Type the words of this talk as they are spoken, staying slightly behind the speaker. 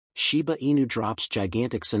Shiba Inu drops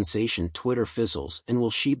gigantic sensation, Twitter fizzles, and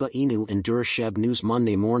will Shiba Inu endure? Shib News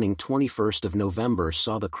Monday morning 21st of November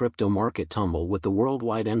saw the crypto market tumble, with the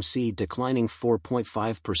worldwide MC declining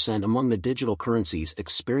 4.5%. Among the digital currencies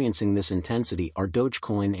experiencing this intensity are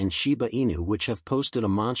Dogecoin and Shiba Inu, which have posted a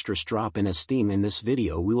monstrous drop in esteem. In this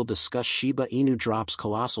video we will discuss Shiba Inu drops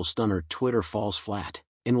colossal stunner, Twitter falls flat,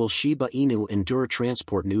 and will Shiba Inu endure?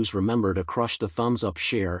 Transport news. Remember to crush the thumbs up,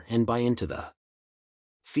 share, and buy into the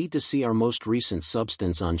feed to see our most recent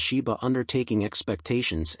substance on Shiba undertaking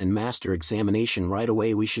expectations and master examination right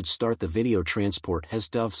away. We should start the video. Transport has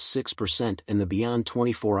dove 6% in the beyond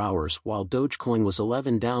 24 hours, while Dogecoin was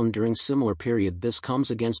 11 down during similar period. This comes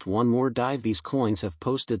against one more dive these coins have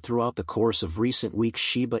posted throughout the course of recent weeks.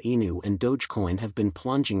 Shiba Inu and Dogecoin have been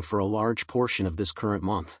plunging for a large portion of this current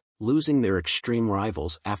month, losing their extreme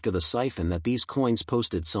rivals after the siphon that these coins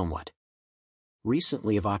posted somewhat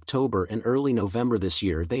recently of October and early November this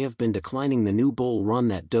year. They have been declining. The new bull run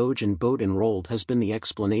that Doge and Boat enrolled has been the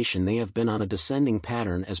explanation. They have been on a descending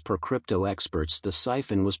pattern. As per crypto experts, the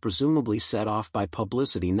siphon was presumably set off by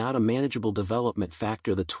publicity, not a manageable development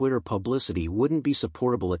factor. The Twitter publicity wouldn't be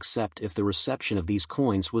supportable except if the reception of these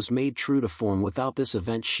coins was made true to form. Without this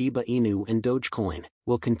event, Shiba Inu and Dogecoin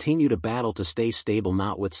will continue to battle to stay stable.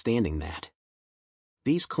 Notwithstanding that,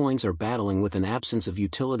 these coins are battling with an absence of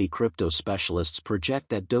utility. Crypto specialists project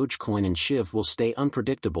that Dogecoin and Shib will stay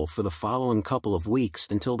unpredictable for the following couple of weeks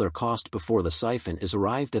until their cost before the siphon is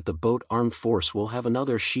arrived at. The Boat Armed Force will have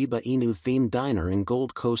another Shiba Inu themed diner in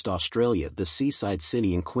Gold Coast, Australia. The seaside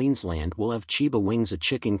city in Queensland will have Chiba Wings, a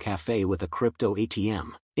chicken cafe with a crypto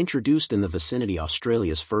ATM, introduced in the vicinity.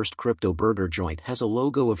 Australia's first crypto burger joint has a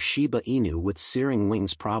logo of Shiba Inu with searing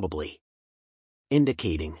wings, probably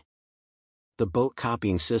indicating the boat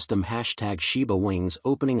copying system. #Shiba Wings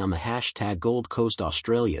opening on the #Gold Coast,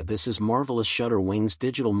 Australia. This is marvelous. Shutter Wings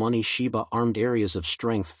digital money. Shiba armed areas of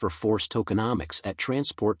strength for Force Tokenomics at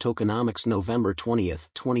Transport Tokenomics November 20,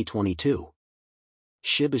 2022.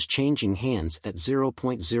 Shib is changing hands at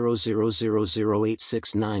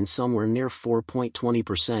 0.00000869, somewhere near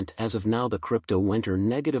 4.20% as of now. The crypto winter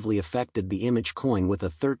negatively affected the image coin with a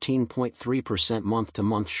 13.3%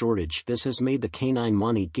 month-to-month shortage. This has made the canine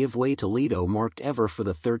money give way to Lido, marked ever for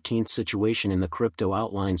the 13th situation in the crypto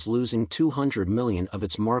outlines, losing 200 million of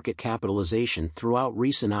its market capitalization throughout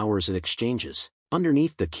recent hours at exchanges,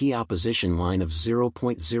 underneath the key opposition line of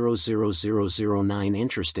 0.00009.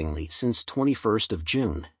 Interestingly, since 21st of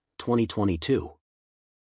June, 2022.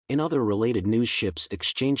 In other related news, Shib's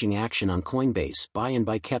exchanging action on Coinbase. Buy and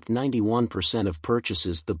buy kept 91% of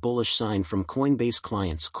purchases. The bullish sign from Coinbase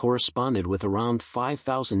clients corresponded with around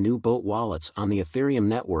 5,000 new Boat wallets on the Ethereum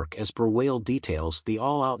network. As per Whale details, the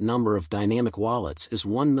all-out number of dynamic wallets is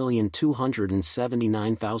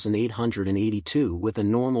 1,279,882, with a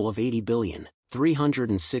normal of 80 billion.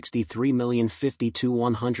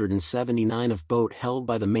 363,052,179 of Boat held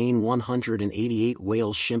by the main 188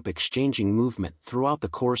 Whale. Shimp exchanging movement throughout the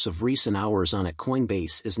course of recent hours on at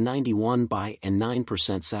Coinbase is 91 buy and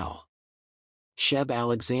 9% sell. Sheb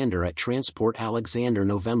Alexander at Transport Alexander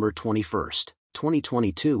November 21,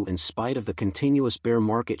 2022. In spite of the continuous bear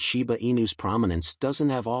market, Shiba Inu's prominence doesn't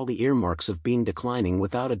have all the earmarks of being declining.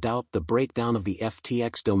 Without a doubt, the breakdown of the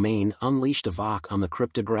FTX domain unleashed a VOC on the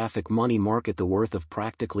cryptographic money market. The worth of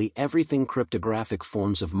practically everything cryptographic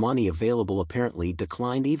forms of money available apparently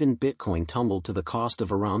declined. Even Bitcoin tumbled to the cost of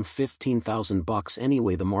around $15,000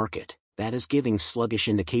 anyway. The market, that is giving sluggish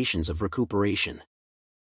indications of recuperation,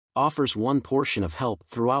 offers one portion of help.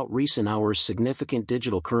 Throughout recent hours, significant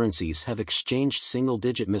digital currencies have exchanged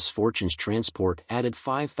single-digit misfortunes. Transport added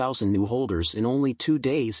 5,000 new holders in only 2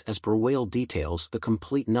 days. As per Whale details, the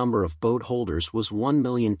complete number of Boat holders was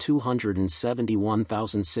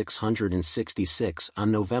 1,271,666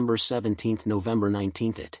 on November 17. November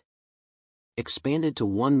 19, it expanded to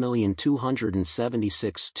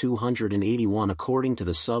 1,276,281 according to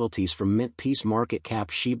the subtleties from Mint Piece market cap.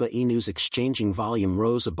 Shiba Inu's exchanging volume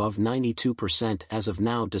rose above 92% as of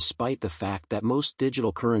now, despite the fact that most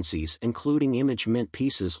digital currencies, including image mint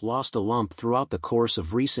pieces, lost a lump throughout the course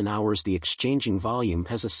of recent hours. The exchanging volume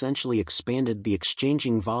has essentially expanded. The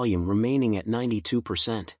exchanging volume remaining at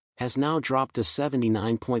 92% has now dropped to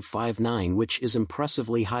 79.59, which is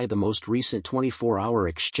impressively high. The most recent 24-hour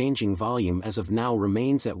exchanging volume as of now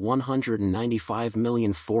remains at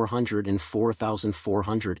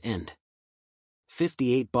 195,404,400 and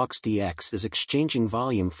 $58 DX is exchanging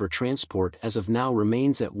volume for transport as of now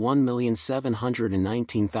remains at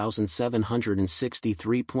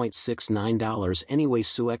 $1,719,763.69 anyway.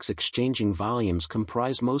 SUX exchanging volumes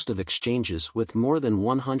comprise most of exchanges with more than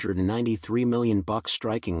 $193 million.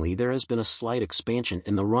 Strikingly, there has been a slight expansion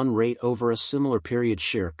in the run rate over a similar period.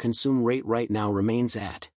 Share consume rate right now remains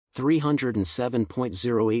at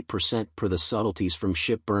 307.08% per the subtleties from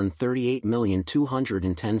Shib. Burn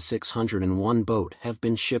 38,210,601 boat have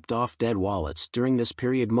been shipped off dead wallets during this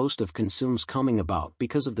period, most of consumes coming about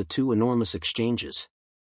because of the two enormous exchanges,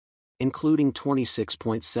 including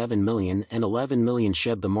 26.7 million and 11 million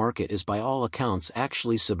Shib. The market is by all accounts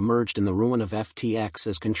actually submerged in the ruin of FTX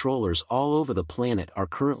as controllers all over the planet are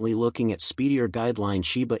currently looking at speedier guideline.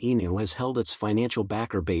 Shiba Inu has held its financial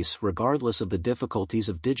backer base regardless of the difficulties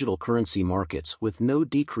of digital currency markets with no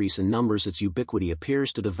decrease in numbers. Its ubiquity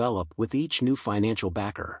appears to develop with each new financial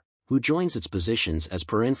backer who joins its positions. As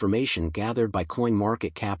per information gathered by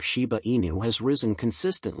CoinMarketCap, Shiba Inu has risen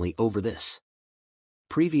consistently over this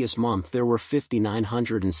previous month. There were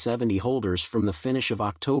 5,970 holders from the finish of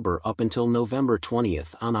October up until November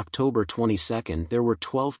 20th. On October 22nd there were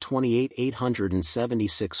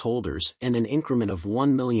 12,28,876 holders and an increment of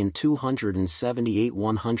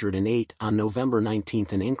 1,278,108. On November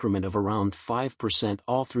 19th an increment of around 5%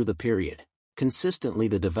 all through the period. Consistently,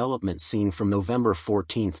 the development seen from November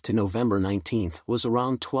 14th to November 19th was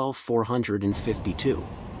around 12,452.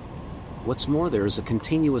 What's more, there is a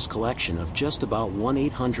continuous collection of just about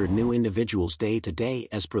 1,800 new individuals day to day.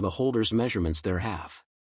 As per the holders' measurements, there have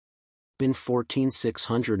been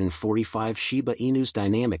 14,645 Shiba Inus.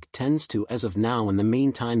 Dynamic tends to, as of now in the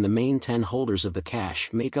meantime, the main 10 holders of the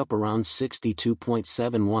cash make up around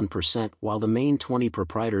 62.71%, while the main 20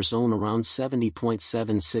 proprietors own around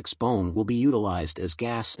 70.76%. Bone will be utilized as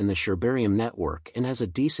gas in the Shibarium network and has a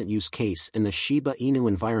decent use case in the Shiba Inu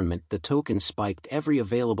environment. The token spiked every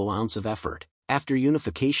available ounce of effort. After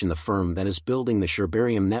unification, the firm that is building the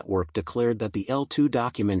Shibarium network declared that the L2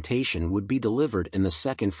 documentation would be delivered in the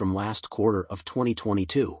second from last quarter of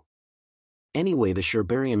 2022. Anyway, the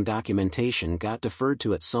Shibarium documentation got deferred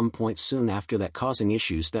to at some point soon after that, causing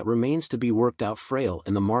issues that remains to be worked out. Frail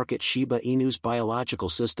in the market, Shiba Inu's biological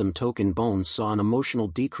system token Bone saw an emotional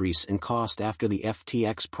decrease in cost after the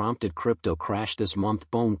FTX prompted crypto crash this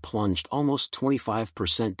month. Bone plunged almost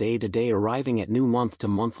 25% day to day, arriving at new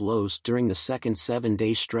month-to-month lows during the second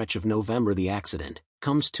 7-day stretch of November. The accident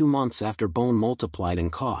comes 2 months after Bone multiplied in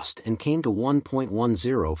cost and came to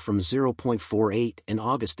 1.10 from 0.48 in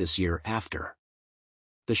August this year. After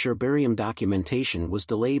the Shibarium documentation was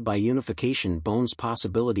delayed by unification, Bone's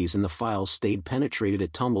possibilities in the files stayed penetrated.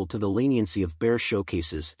 It tumbled to the leniency of bear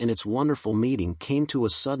showcases, and its wonderful meeting came to a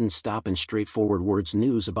sudden stop. In straightforward words,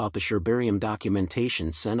 news about the Shibarium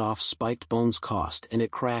documentation sent off spiked Bone's cost and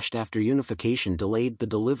it crashed after unification delayed the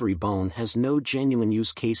delivery. Bone has no genuine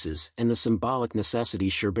use cases and the symbolic necessity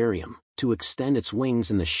Shibarium to extend its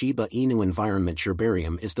wings in the Shiba Inu environment.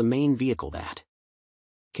 Shibarium is the main vehicle that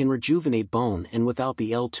can rejuvenate Bone, and without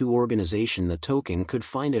the L2 organization the token could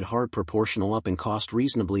find it hard proportional up in cost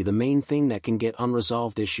reasonably. The main thing that can get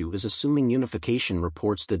unresolved issue is assuming unification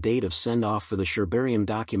reports the date of send-off for the Shibarium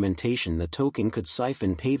documentation the token could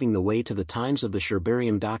siphon, paving the way to the times of the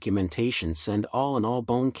Shibarium documentation send. All in all,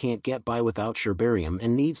 Bone can't get by without Shibarium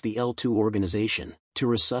and needs the L2 organization to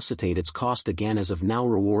resuscitate its cost again. As of now,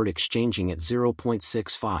 reward exchanging at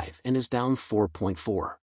 0.65 and is down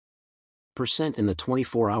 4.4% in the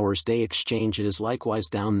 24 hours day exchange. It is likewise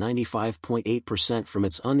down 95.8% from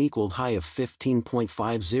its unequaled high of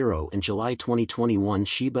 15.50 in July 2021.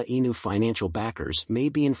 Shiba Inu financial backers may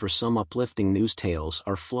be in for some uplifting news. Tales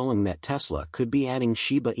are flowing that Tesla could be adding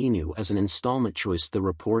Shiba Inu as an installment choice. The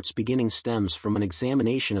report's beginning stems from an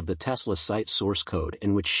examination of the Tesla site source code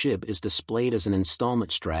in which Shib is displayed as an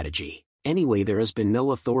installment strategy. Anyway, there has been no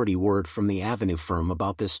authority word from the Avenue firm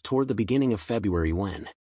about this toward the beginning of February, when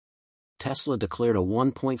Tesla declared a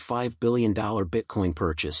 $1.5 billion Bitcoin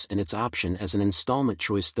purchase and its option as an installment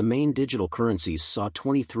choice. The main digital currencies saw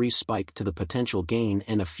 23 spike to the potential gain,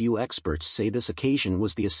 and a few experts say this occasion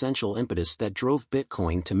was the essential impetus that drove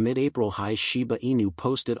Bitcoin to mid-April highs. Shiba Inu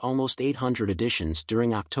posted almost 800 additions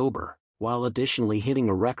during October, while additionally hitting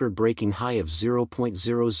a record-breaking high of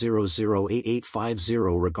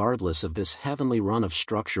 0.008850. Regardless of this heavenly run of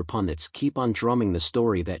structure, pundits keep on drumming the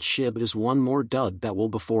story that Shib is one more dud that will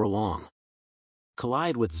before long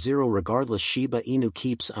collide with zero regardless. Shiba Inu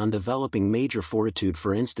keeps on developing major fortitude.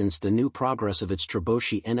 For instance, the new progress of its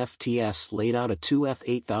Treboshi NFTs laid out a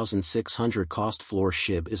 2F8600 cost floor.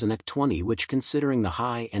 Shib is an EC20, which, considering the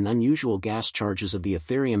high and unusual gas charges of the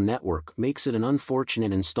Ethereum network, makes it an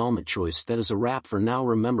unfortunate installment choice. That is a wrap for now.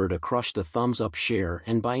 Remember to crush the thumbs up, share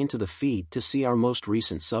and buy into the feed to see our most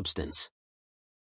recent substance.